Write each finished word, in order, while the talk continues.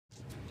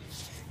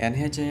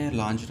NHAI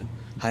launched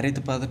Harit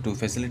Path to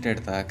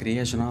facilitate the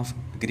creation of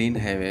green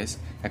highways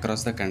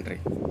across the country.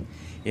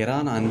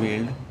 Iran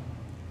unveiled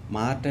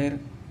Martyr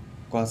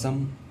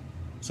Qasem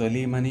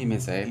Soleimani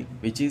missile,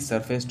 which is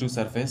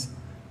surface-to-surface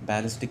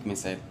ballistic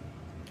missile.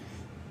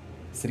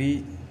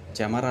 Sri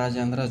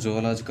Chamarajendra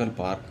Zoological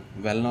Park,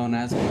 well known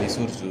as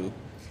Mysore Zoo,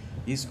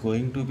 is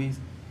going to be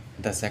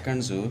the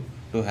second zoo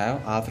to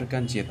have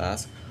African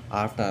cheetahs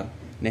after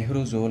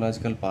Nehru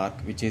Zoological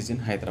Park, which is in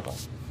Hyderabad.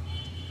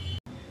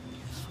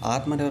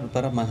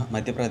 Atmanirbhar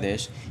Madhya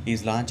Pradesh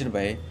is launched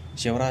by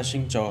Shivraj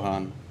Singh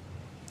Chauhan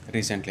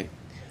recently,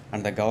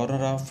 and the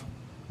governor of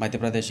Madhya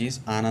Pradesh is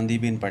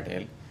Anandibin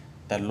Patel.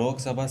 The Lok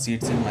Sabha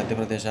seats in Madhya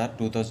Pradesh are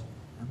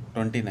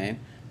 2029,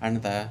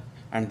 and there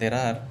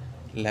are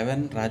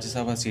 11 Rajya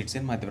Sabha seats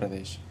in Madhya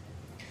Pradesh.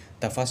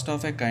 The first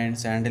of a kind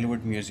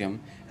Sandalwood Museum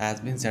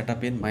has been set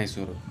up in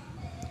Mysuru.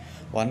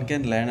 One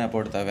can learn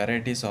about the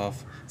varieties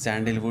of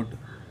sandalwood,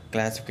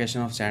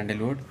 classification of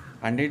sandalwood,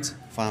 and its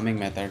farming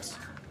methods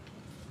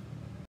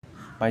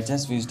by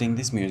just visiting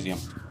this museum.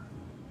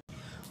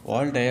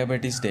 World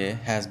Diabetes Day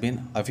has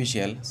been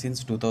official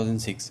since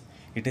 2006.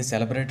 It is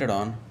celebrated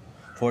on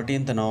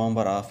 14th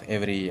November of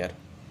every year.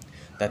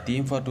 The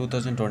theme for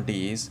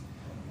 2020 is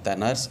The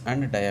Nurse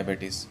and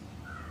Diabetes.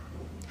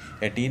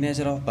 A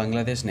teenager of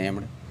Bangladesh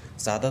named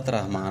Sadat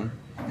Rahman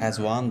has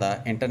won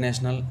the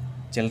International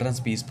Children's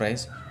Peace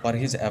Prize for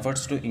his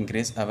efforts to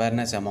increase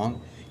awareness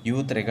among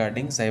youth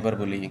regarding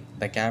cyberbullying.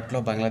 The capital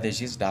of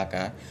Bangladesh is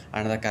Dhaka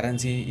and the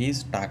currency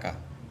is Taka.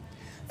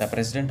 The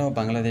President of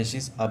Bangladesh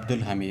is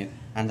Abdul Hamid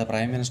and the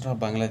Prime Minister of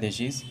Bangladesh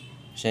is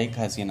Sheikh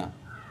Hasina,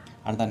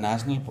 and the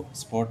national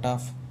sport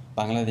of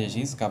Bangladesh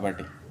is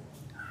Kabaddi.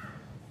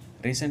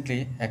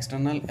 Recently,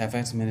 External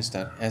Affairs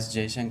Minister S.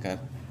 Jaishankar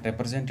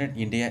represented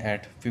India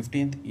at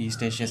 15th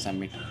East Asia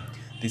Summit.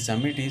 The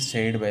summit is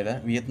chaired by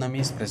the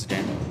Vietnamese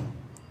President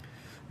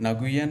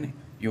Nguyen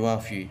Ua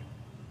Phu.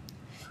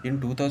 In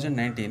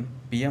 2019,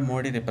 PM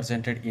Modi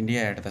represented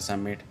India at the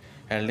summit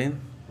held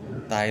in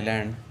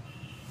Thailand,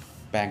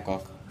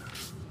 Bangkok.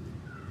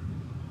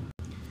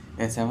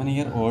 A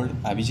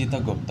 7-year-old Abhijita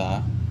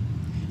Gupta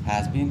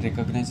has been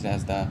recognized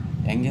as the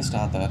youngest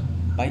author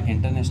by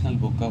International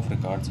Book of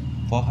Records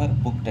for her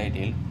book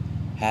titled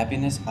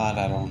Happiness All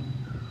Around.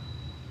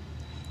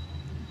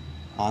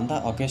 On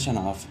the occasion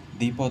of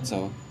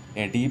Deepotsav,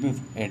 a day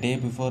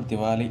before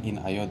Diwali in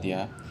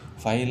Ayodhya,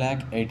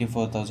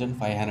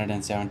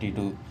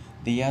 5,84,572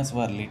 diyas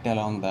were lit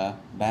along the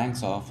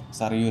banks of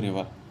Saryu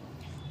River.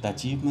 The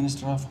Chief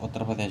Minister of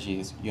Uttar Pradesh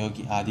is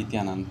Yogi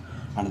Adityanath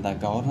and the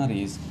Governor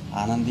is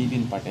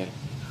Anandibin Patel,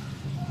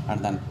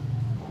 and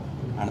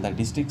the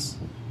districts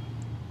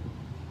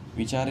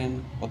which are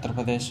in Uttar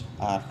Pradesh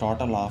are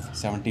total of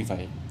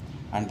 75,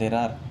 and there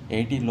are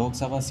 80 Lok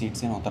Sabha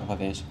seats in Uttar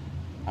Pradesh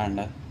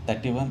and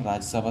 31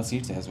 Rajya Sabha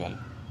seats as well.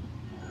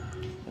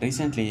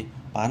 Recently,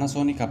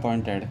 Panasonic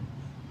appointed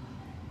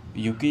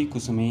Yuki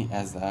Kusumi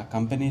as the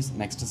company's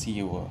next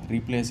CEO,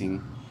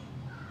 replacing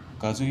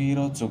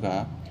Kazuhiro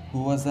Tsuga,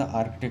 who was the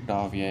architect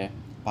of a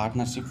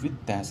partnership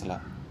with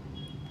Tesla.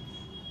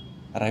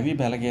 Ravi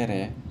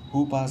Belagere,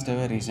 who passed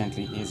away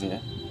recently, is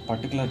a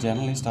particular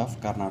journalist of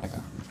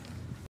Karnataka.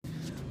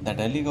 The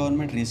Delhi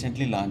government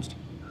recently launched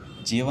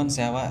Jeevan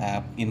Seva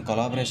app in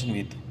collaboration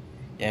with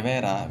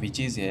Avera, which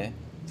is a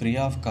free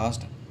of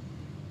cost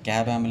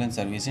cab ambulance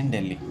service in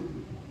Delhi.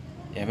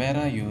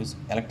 Avera use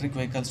electric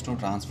vehicles to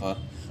transfer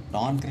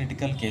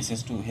non-critical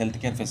cases to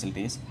healthcare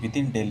facilities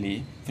within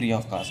Delhi free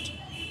of cost.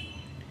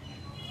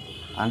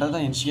 Under the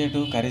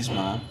initiative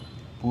Charisma,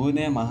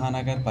 Pune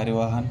Mahanagar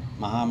Parivahan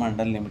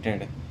Mahamandal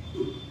Limited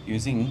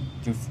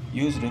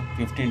used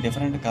 15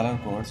 different color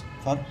codes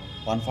for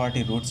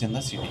 140 routes in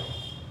the city.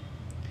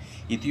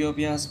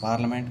 Ethiopia's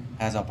parliament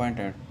has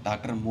appointed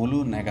Dr.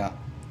 Mulu Nega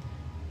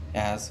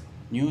as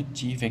new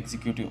chief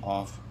executive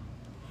of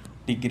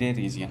Tigray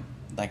region.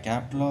 The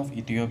capital of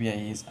Ethiopia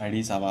is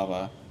Addis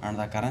Ababa and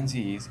the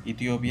currency is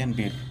Ethiopian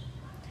birr,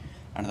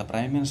 and the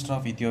Prime Minister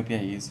of Ethiopia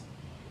is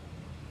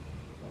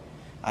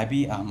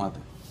Abiy Ahmed.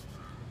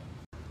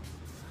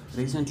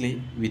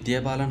 Recently,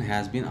 Vidya Balan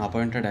has been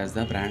appointed as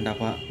the brand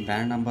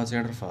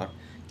ambassador for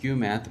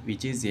QMath,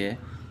 which is a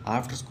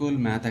after-school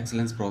math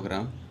excellence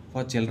program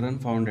for children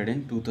founded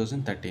in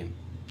 2013.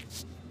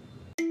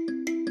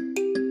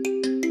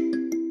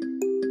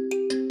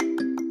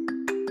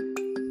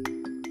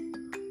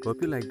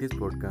 Hope you like this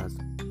podcast.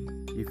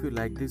 If you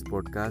like this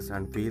podcast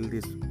and feel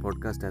this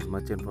podcast as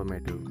much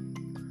informative,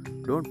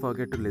 don't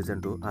forget to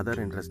listen to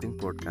other interesting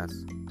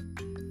podcasts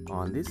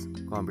on this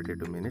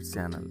Competitive Minutes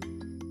channel.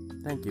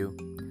 Thank you.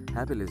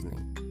 Happy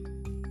listening.